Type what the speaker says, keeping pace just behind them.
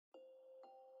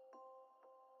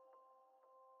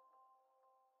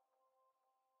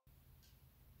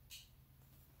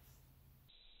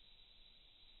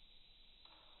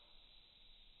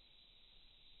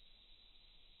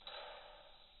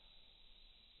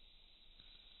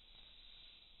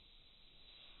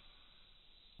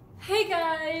Hey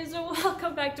guys,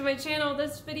 welcome back to my channel.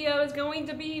 This video is going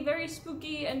to be very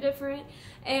spooky and different,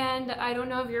 and I don't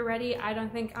know if you're ready. I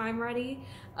don't think I'm ready.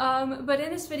 But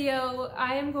in this video,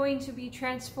 I am going to be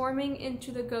transforming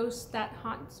into the ghost that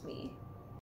haunts me.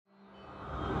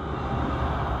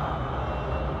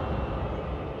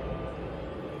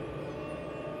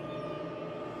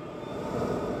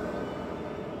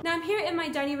 Now I'm here in my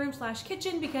dining room slash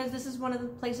kitchen because this is one of the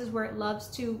places where it loves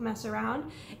to mess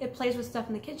around. It plays with stuff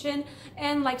in the kitchen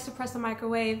and likes to press the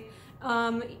microwave.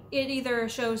 It either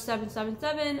shows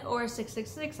 777 or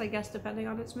 666, I guess, depending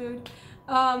on its mood.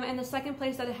 And the second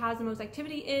place that it has the most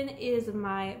activity in is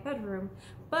my bedroom.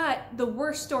 But the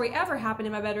worst story ever happened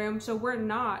in my bedroom, so we're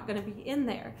not gonna be in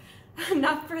there.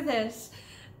 Not for this.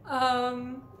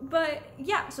 But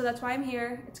yeah, so that's why I'm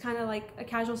here. It's kind of like a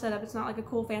casual setup. It's not like a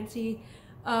cool fancy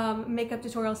makeup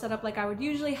tutorial setup like I would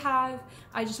usually have.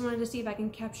 I just wanted to see if I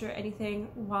can capture anything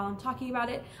while I'm talking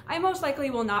about it. I most likely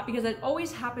will not, because it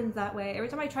always happens that way. Every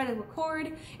time I try to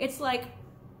record, it's like,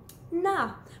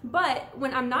 nah. But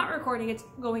when I'm not recording, it's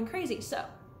going crazy. So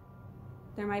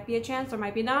there might be a chance, there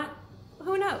might be not.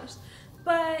 Who knows?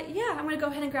 But yeah, I'm gonna go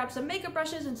ahead and grab some makeup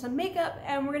brushes and some makeup,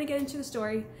 and we're gonna get into the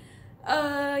story.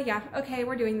 Yeah, okay,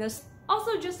 we're doing this.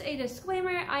 Also, just a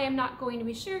disclaimer, I am not going to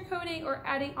be sugarcoating or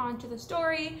adding on to the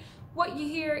story. What you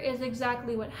hear is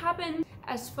exactly what happened.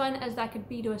 As fun as that could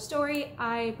be to a story,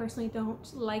 I personally don't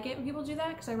like it when people do that,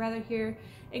 because I'd rather hear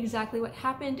exactly what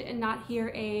happened and not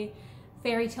hear a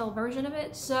fairy tale version of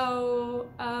it. So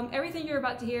everything you're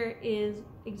about to hear is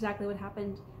exactly what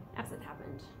happened as it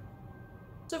happened.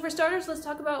 So for starters, let's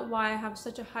talk about why I have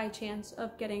such a high chance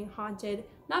of getting haunted,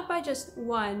 not by just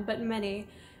one, but many.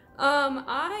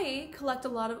 I collect a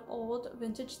lot of old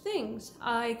vintage things.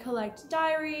 I collect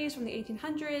diaries from the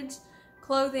 1800s,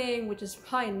 clothing, which is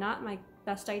probably not my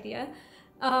best idea,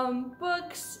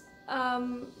 books,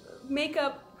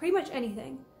 makeup, pretty much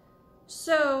anything.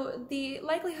 So the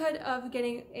likelihood of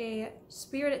getting a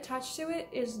spirit attached to it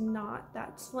is not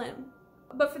that slim.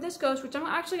 But for this ghost, which I'm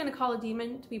actually going to call a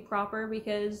demon to be proper,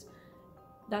 because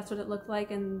that's what it looked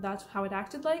like and that's how it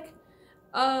acted like,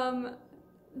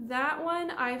 that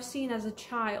one I've seen as a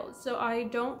child, so I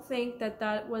don't think that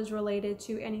that was related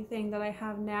to anything that I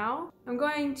have now. I'm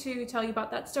going to tell you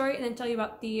about that story and then tell you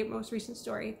about the most recent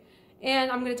story.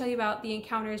 And I'm going to tell you about the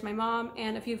encounters my mom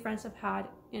and a few friends have had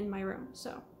in my room,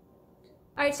 so.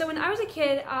 Alright, so when I was a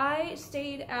kid, I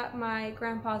stayed at my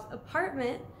grandpa's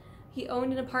apartment. He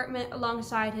owned an apartment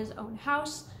alongside his own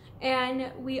house,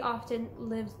 and we often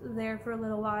lived there for a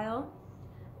little while.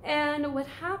 And what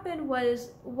happened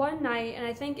was one night, and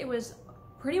I think it was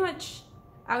pretty much,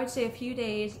 I would say a few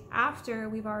days after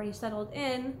we've already settled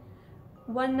in,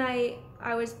 one night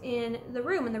I was in the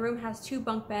room, and the room has two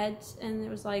bunk beds, and it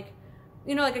was like,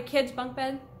 you know, like a kid's bunk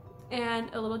bed and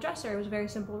a little dresser. It was a very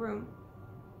simple room.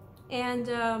 And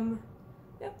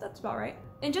yep, that's about right.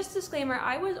 And just a disclaimer,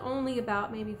 I was only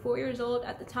about maybe 4 years old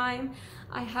at the time.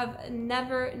 I have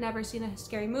never seen a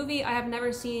scary movie. I have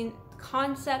never seen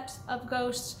concepts of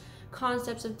ghosts,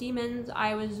 concepts of demons.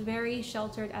 I was very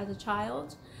sheltered as a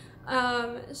child.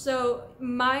 So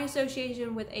my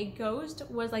association with a ghost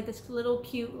was like this little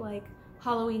cute like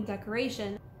Halloween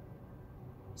decoration.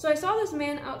 So I saw this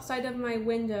man outside of my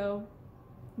window,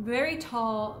 very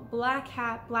tall, black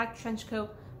hat, black trench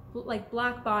coat, like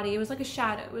black body. It was like a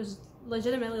shadow. It was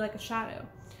legitimately like a shadow.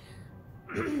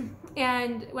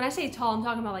 And when I say tall, I'm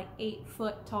talking about like 8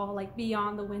 foot tall, like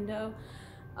beyond the window.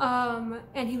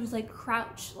 And he was like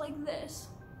crouched like this,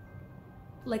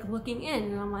 like looking in,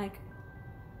 and I'm like,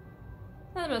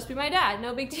 that must be my dad,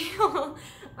 no big deal.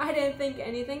 I didn't think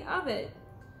anything of it.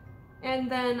 And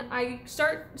then I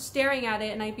start staring at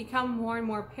it, and I become more and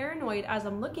more paranoid as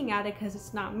I'm looking at it, because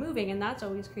it's not moving, and that's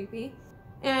always creepy.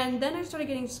 And then I started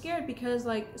getting scared because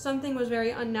like something was very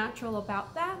unnatural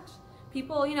about that.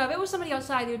 People, you know, if it was somebody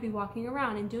outside, they would be walking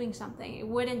around and doing something. It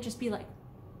wouldn't just be like,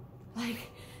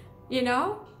 you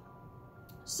know?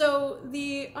 So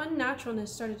the unnaturalness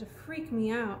started to freak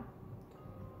me out.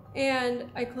 And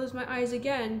I closed my eyes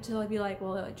again till I'd be like,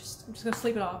 well, I'm just gonna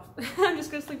sleep it off. I'm just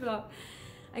gonna sleep it off.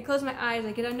 I close my eyes,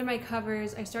 I get under my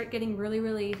covers, I start getting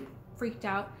really freaked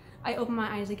out. I open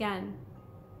my eyes again,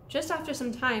 just after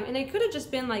some time. And it could have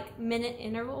just been like minute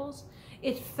intervals.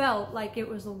 It felt like it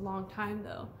was a long time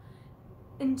though.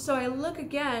 And so I look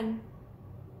again,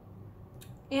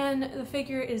 and the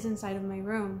figure is inside of my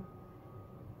room.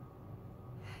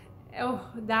 Oh,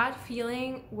 that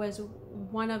feeling was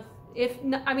one of,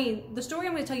 I mean, the story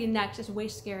I'm going to tell you next is way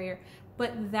scarier,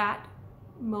 but that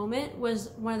moment was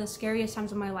one of the scariest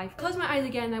times of my life. I closed my eyes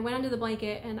again, I went under the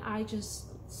blanket, and I just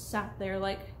sat there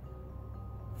like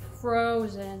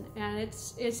frozen, and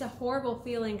it's a horrible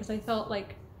feeling because I felt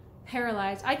like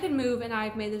paralyzed. I could move, and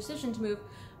I've made the decision to move,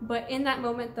 but in that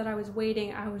moment that I was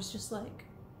waiting, I was just like,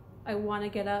 I want to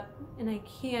get up, and I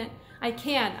can't. I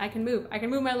can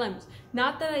move my limbs.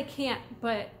 Not that I can't,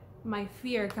 but my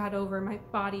fear got over my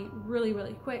body really,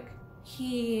 really quick.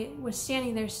 He was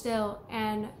standing there still,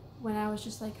 and when I was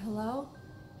just like, hello,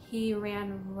 he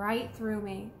ran right through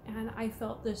me, and I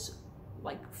felt this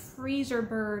like freezer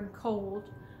burn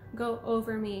cold go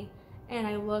over me, and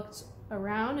I looked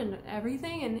around and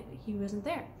everything, and he wasn't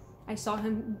there. I saw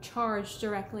him charge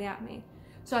directly at me.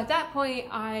 So at that point,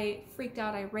 I freaked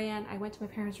out. I ran. I went to my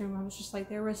parents' room. I was just like,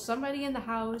 there was somebody in the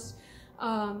house.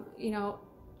 You know,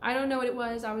 I don't know what it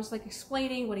was. I was like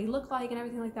explaining what he looked like and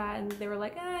everything like that, and they were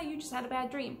like, you just had a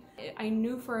bad dream. I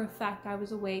knew for a fact I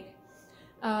was awake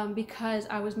because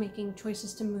I was making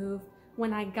choices to move.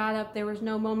 When I got up, there was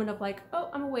no moment of like, oh,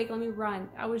 I'm awake, let me run.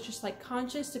 I was just like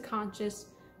conscious to conscious,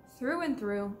 through and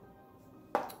through.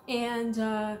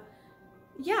 And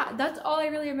yeah, that's all I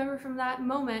really remember from that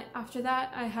moment. After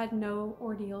that, I had no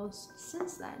ordeals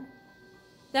since then.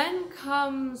 Then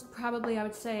comes probably, I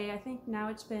would say, I think now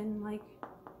it's been like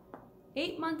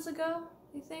 8 months ago,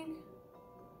 I think.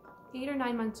 8 or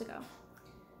 9 months ago.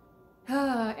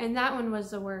 And that one was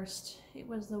the worst. It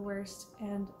was the worst.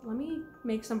 And let me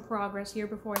make some progress here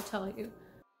before I tell you.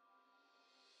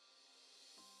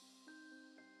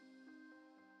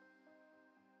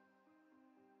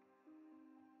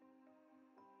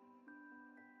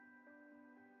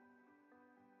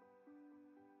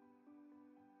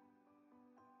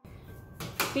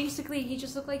 Basically, he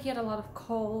just looked like he had a lot of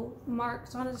coal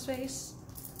marks on his face,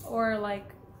 or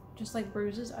like just like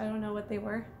bruises. I don't know what they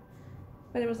were,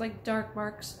 but it was like dark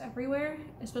marks everywhere,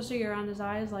 especially around his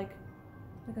eyes, like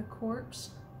a corpse,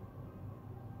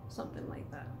 something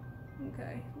like that.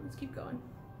 Okay, let's keep going.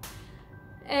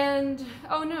 And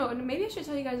oh no, maybe I should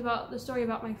tell you guys about the story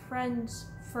about my friends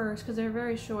first, because they're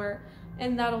very short,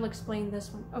 and that'll explain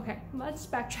this one. Okay, let's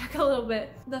backtrack a little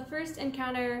bit. The first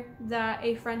encounter that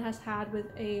a friend has had with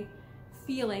a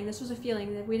feeling, this was a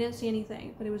feeling that we didn't see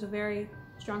anything, but it was a very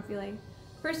strong feeling.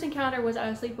 First encounter was at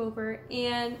a sleepover,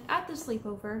 and at the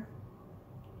sleepover,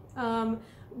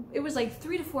 it was like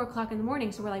 3 to 4 o'clock in the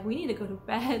morning, so we're like, we need to go to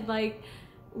bed. Like,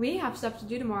 we have stuff to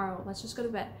do tomorrow. Let's just go to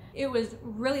bed. It was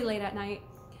really late at night,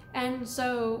 and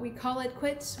so we call it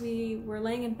quits. We were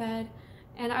laying in bed,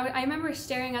 and I remember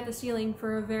staring at the ceiling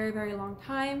for a very, very long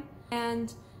time,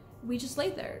 and we just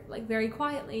laid there, like very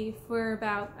quietly for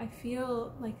about, I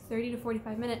feel like 30 to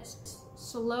 45 minutes.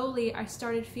 Slowly, I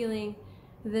started feeling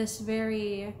this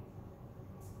very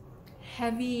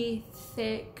heavy,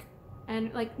 thick,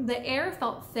 and like the air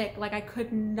felt thick, like I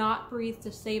could not breathe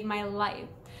to save my life.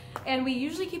 And we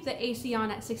usually keep the AC on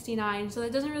at 69, so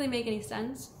that doesn't really make any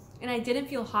sense. And I didn't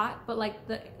feel hot, but like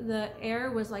the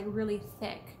air was like really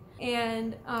thick.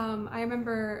 And I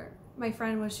remember my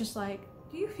friend was just like,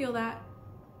 do you feel that?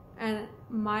 And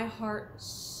my heart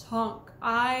sunk.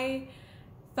 I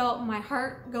felt my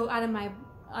heart go out of my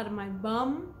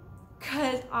bum,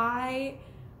 because I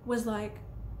was like,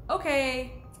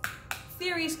 okay,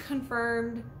 theories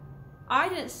confirmed. I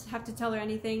didn't have to tell her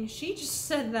anything. She just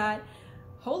said that.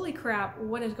 Holy crap,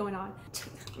 what is going on?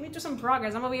 Let me do some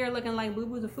progress. I'm over here looking like Boo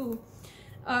Boo the Fool.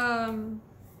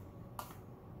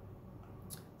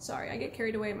 Sorry, I get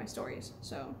carried away in my stories.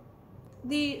 So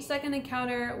the second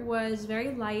encounter was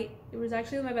very light. It was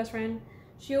actually with my best friend.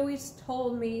 She always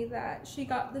told me that she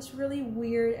got this really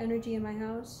weird energy in my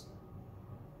house,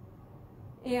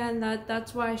 and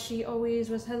that's why she always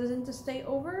was hesitant to stay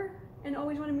over and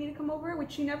always wanted me to come over,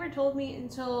 which she never told me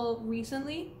until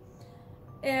recently.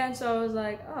 And so I was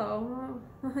like, oh,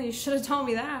 well, you should have told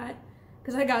me that,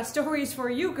 because I got stories for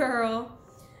you, girl.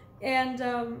 And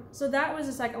so that was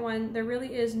the second one. There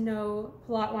really is no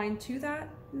plot line to that.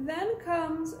 Then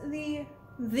comes the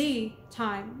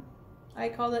time. I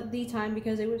call it the time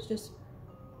because it was just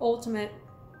ultimate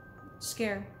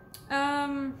scare.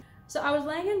 So I was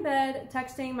laying in bed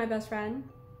texting my best friend.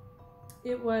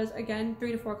 It was, again,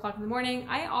 3 to 4 o'clock in the morning.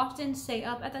 I often stay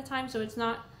up at that time, so it's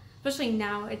not, especially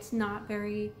now, it's not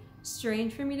very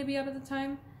strange for me to be up at the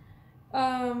time.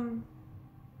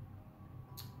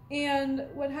 And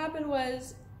what happened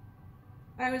was,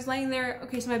 I was laying there,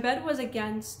 okay, so my bed was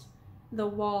against the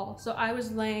wall, so I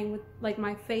was laying with like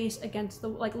my face against the,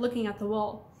 like looking at the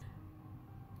wall.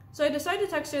 So I decided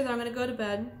to text her that I'm gonna go to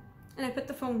bed, and I put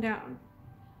the phone down.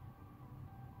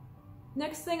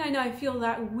 Next thing I know, I feel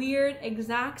that weird,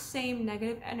 exact same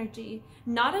negative energy,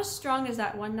 not as strong as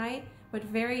that one night, but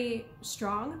very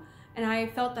strong. And I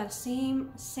felt that same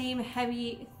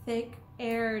heavy, thick,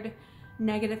 aired,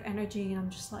 negative energy, and I'm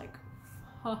just like,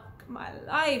 fuck. fuck my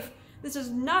life. This is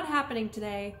not happening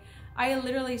today. I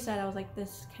literally said, I was like,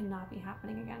 this cannot be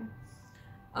happening again.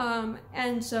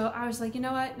 And so I was like, you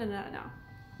know what?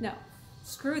 No,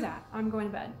 screw that. I'm going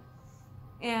to bed.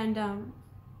 And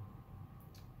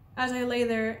as I lay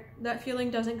there, that feeling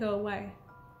doesn't go away.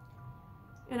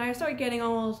 And I start getting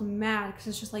almost mad because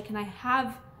it's just like, can I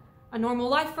have a normal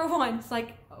life for once?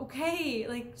 Like, okay,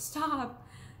 like, stop.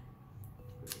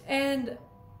 And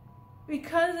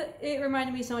because it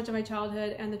reminded me so much of my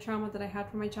childhood and the trauma that I had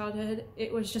from my childhood,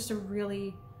 it was just a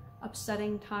really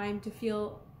upsetting time to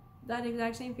feel that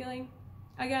exact same feeling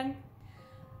again.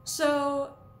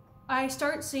 So I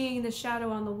start seeing the shadow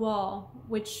on the wall,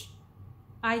 which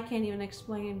I can't even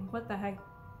explain what the heck,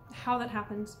 how that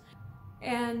happens.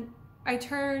 And I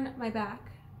turn my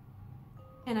back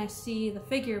and I see the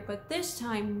figure, but this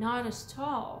time not as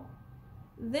tall.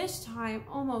 This time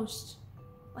almost,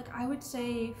 like, I would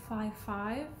say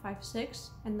 5'5", 5'6",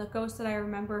 and the ghost that I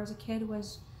remember as a kid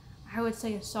was, I would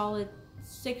say, a solid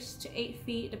 6 to 8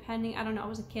 feet, depending. I don't know, I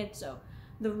was a kid, so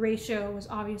the ratio was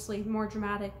obviously more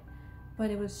dramatic, but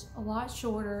it was a lot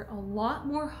shorter, a lot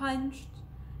more hunched,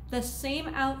 the same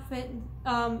outfit.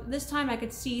 This time I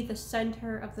could see the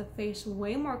center of the face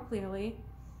way more clearly.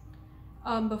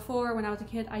 Before, when I was a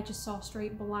kid, I just saw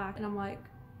straight black, and I'm like,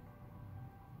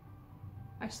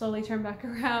 I slowly turn back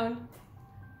around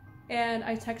and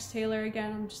I text Taylor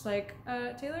again. I'm just like,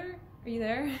 Taylor, are you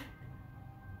there?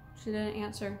 She didn't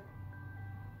answer.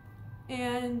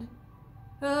 And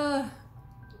I'm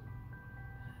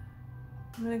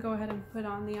gonna go ahead and put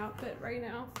on the outfit right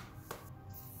now.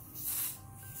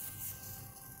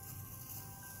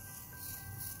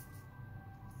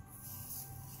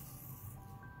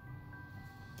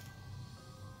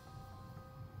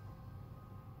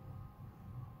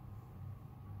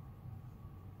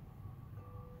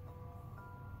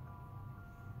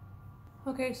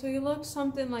 Okay, so he looked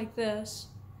something like this.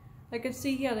 I could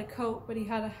see he had a coat, but he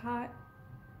had a hat.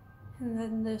 And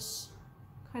then this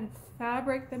kind of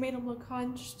fabric that made him look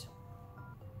hunched.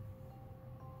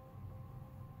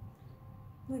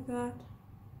 Like that.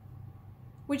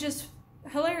 Which is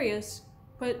hilarious,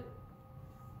 but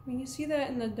when you see that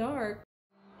in the dark,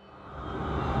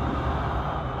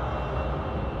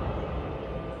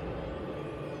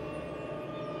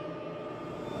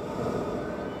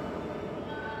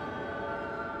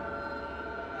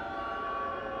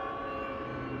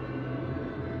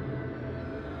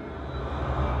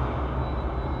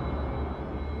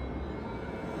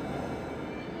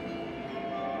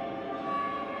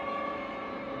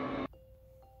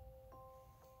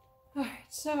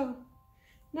 so,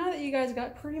 now that you guys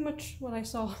got pretty much what I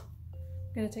saw,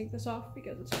 I'm gonna take this off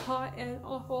because it's hot and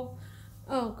awful.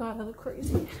 Oh god, I look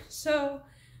crazy. So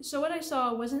what I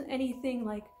saw wasn't anything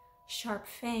like sharp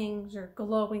fangs or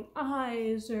glowing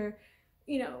eyes or,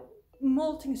 you know,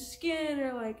 molting skin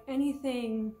or like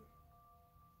anything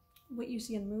what you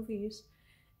see in movies.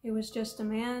 It was just a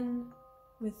man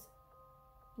with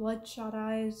bloodshot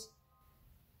eyes.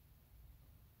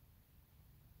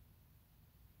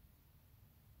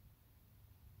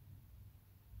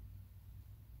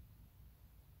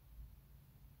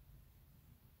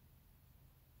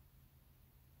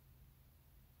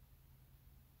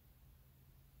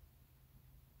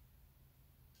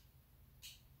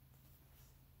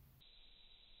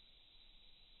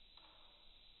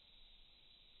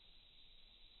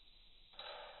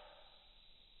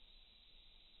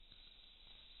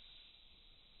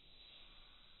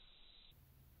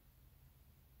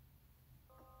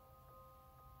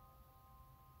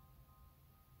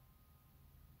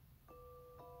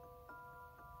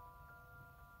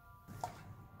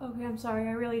 Okay, I'm sorry,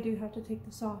 I really do have to take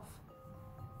this off.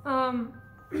 And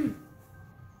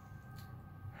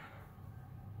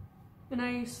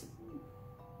I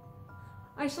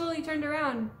slowly turned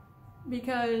around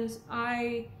because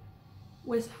I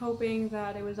was hoping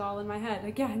that it was all in my head.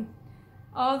 Again,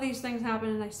 all these things happen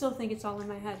and I still think it's all in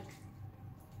my head.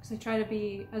 Because I try to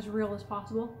be as real as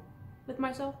possible with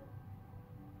myself.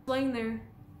 Laying there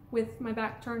with my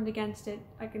back turned against it,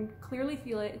 I can clearly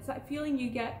feel it. It's that feeling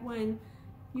you get when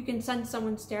you can sense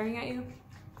someone staring at you.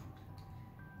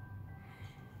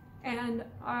 And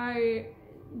I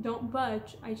don't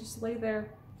budge, I just lay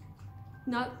there.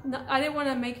 I didn't want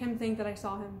to make him think that I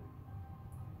saw him.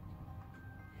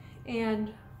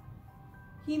 And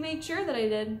he made sure that I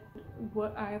did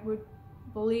what I would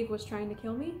believe was trying to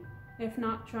kill me, if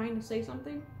not trying to say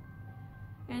something.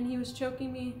 And he was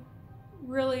choking me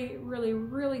really, really,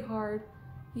 really hard.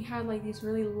 He had like these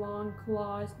really long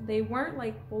claws. They weren't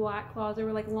like black claws, they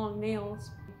were like long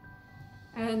nails.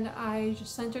 And I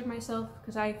just centered myself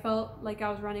because I felt like I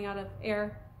was running out of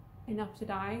air. enough to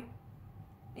die.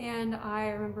 And I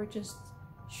remember just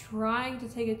trying to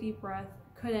take a deep breath,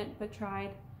 couldn't, but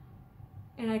tried.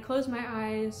 And I closed my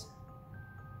eyes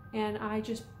and I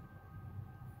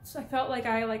felt like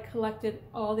I collected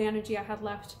all the energy I had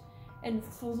left and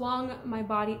flung my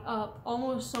body up,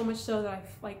 almost so much so that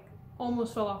I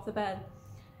almost fell off the bed.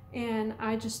 And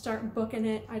I just start booking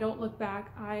it. I don't look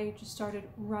back. I just started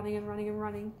running and running and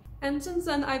running. And since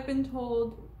then I've been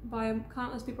told by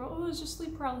countless people, oh, it's just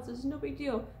sleep paralysis, no big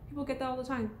deal. People get that all the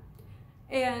time.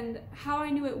 And how I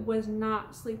knew it was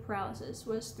not sleep paralysis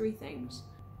was 3 things.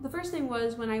 The first thing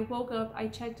was when I woke up, I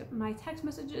checked my text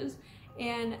messages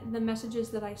and the messages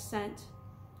that I sent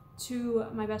to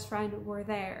my best friend were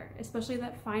there. Especially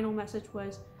that final message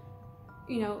was,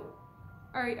 you know,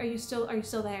 are you still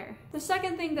there? The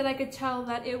second thing that I could tell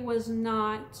that it was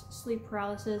not sleep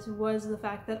paralysis was the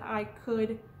fact that I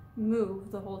could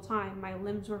move the whole time. My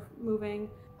limbs were moving.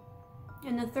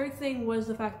 And the third thing was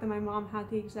the fact that my mom had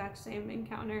the exact same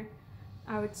encounter,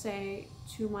 I would say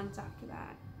 2 months after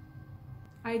that.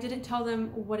 I didn't tell them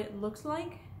what it looks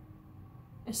like,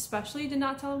 especially did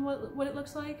not tell them what it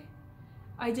looks like.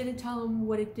 I didn't tell them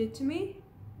what it did to me.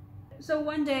 So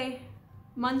one day,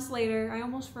 months later, I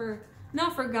almost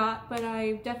not forgot, but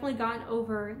I've definitely gotten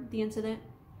over the incident.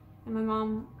 And my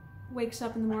mom wakes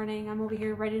up in the morning, I'm over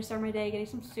here ready to start my day, getting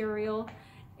some cereal.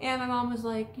 And my mom was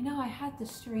like, you know, I had the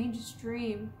strangest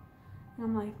dream. And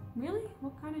I'm like, really?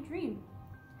 What kind of dream?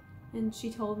 And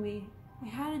she told me, I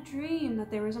had a dream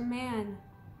that there was a man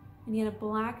and he had a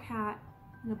black hat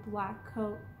and a black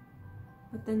coat.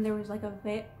 But then there was like a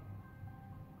veil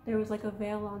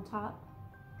on top.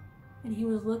 And he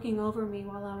was looking over me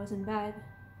while I was in bed.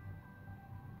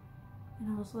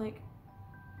 And I was like,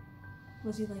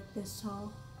 was he like this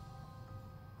tall?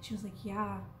 She was like,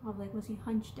 yeah. I was like, was he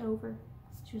hunched over?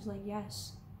 She was like,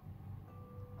 yes.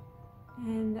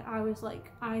 And I was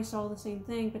like, I saw the same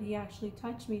thing, but he actually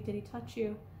touched me. Did he touch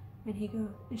you?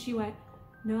 And she went,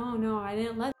 no, I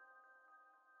didn't let.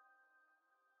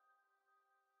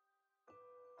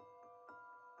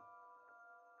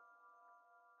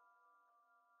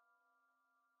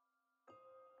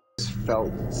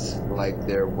 Felt like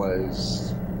there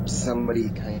was somebody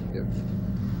kind of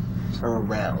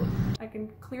around. I can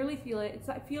clearly feel it. It's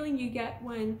that feeling you get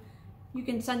when you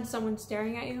can sense someone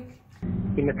staring at you.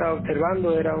 Y me estaba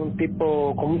observando, era un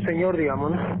tipo como un señor,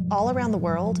 digamos, ¿no? All around the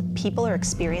world, people are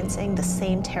experiencing the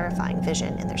same terrifying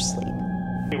vision in their sleep.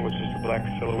 It was just a black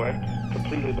silhouette,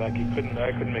 completely black. I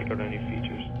couldn't make out any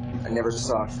features. I never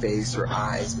saw a face or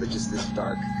eyes, but just this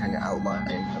dark kind of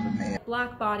outline of a man.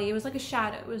 Black body. It was like a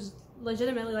shadow. It was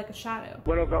legitimately like a shadow.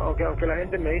 Bueno, aunque la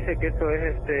gente me dice que esto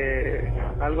es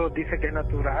algo, dice que es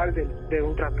natural de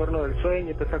un trastorno del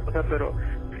sueño y toda esa cosa, pero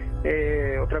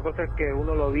otra cosa es que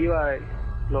uno lo viva,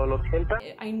 lo sienta.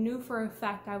 I knew for a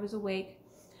fact I was awake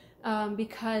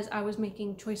because I was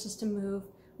making choices to move.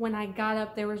 When I got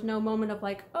up, there was no moment of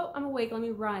like, oh, I'm awake, let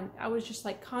me run. I was just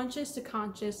like conscious to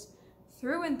conscious,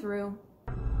 through and through.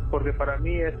 Porque para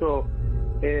mí eso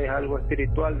es algo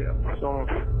espiritual, digamos, son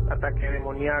ataques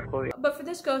demoníacos. But for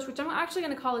this ghost, which I'm actually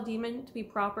going to call a demon to be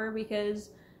proper because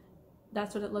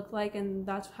that's what it looked like and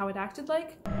that's how it acted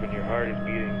like. When your heart is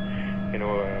beating, you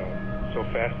know, so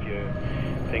fast you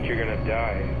think you're gonna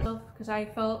die. Because I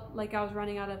felt like I was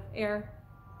running out of air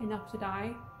enough to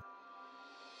die.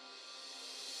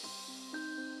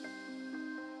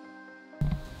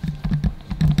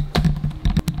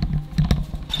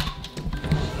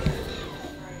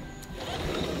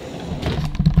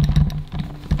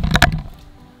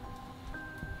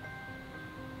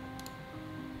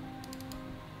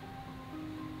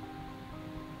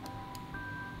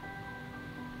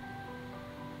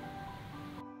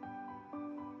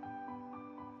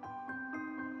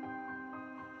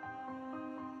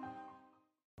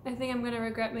 I think I'm gonna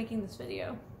regret making this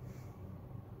video.